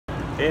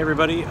Hey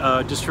everybody,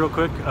 just real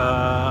quick,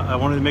 I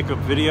wanted to make a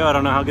video. I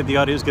don't know how good the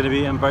audio is going to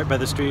be. I'm right by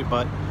the street,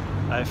 but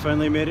I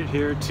finally made it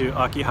here to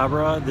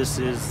Akihabara. This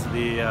is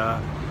the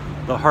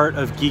heart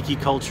of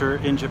geeky culture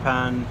in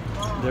Japan.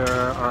 There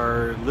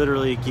are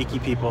literally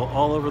geeky people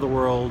all over the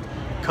world.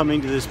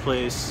 Coming to this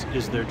place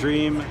is their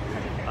dream,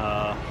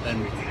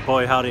 and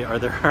boy howdy are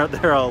there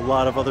are a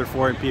lot of other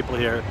foreign people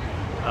here,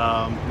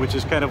 which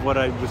is kind of what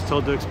I was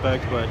told to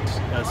expect, but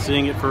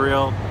seeing it for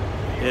real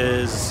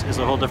is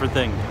a whole different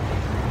thing.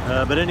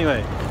 But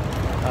anyway,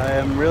 I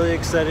am really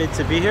excited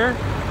to be here.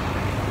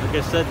 Like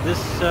I said, this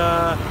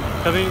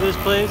coming to this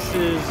place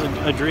is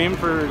a dream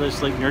for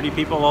just like nerdy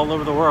people all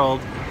over the world,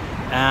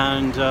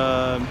 and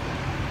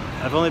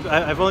I've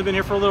only been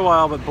here for a little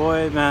while, but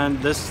boy, man,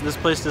 this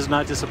place does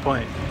not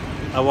disappoint.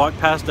 I walked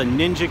past a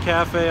ninja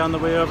cafe on the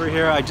way over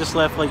here. I just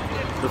left like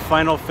the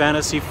Final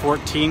Fantasy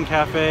 14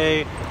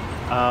 cafe.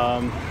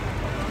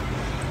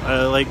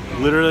 Like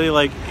literally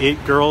like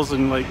 8 girls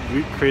in like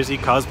crazy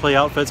cosplay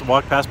outfits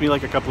walked past me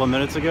like a couple of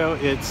minutes ago.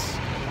 It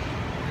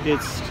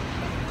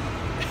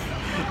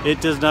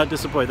does not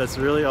disappoint. That's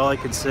really all I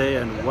can say.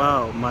 And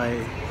wow, my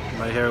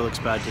hair looks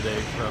bad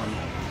today.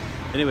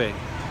 Anyway,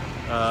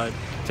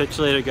 catch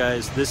you later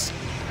guys. This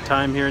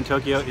time here in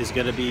Tokyo is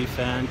gonna be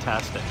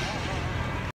fantastic.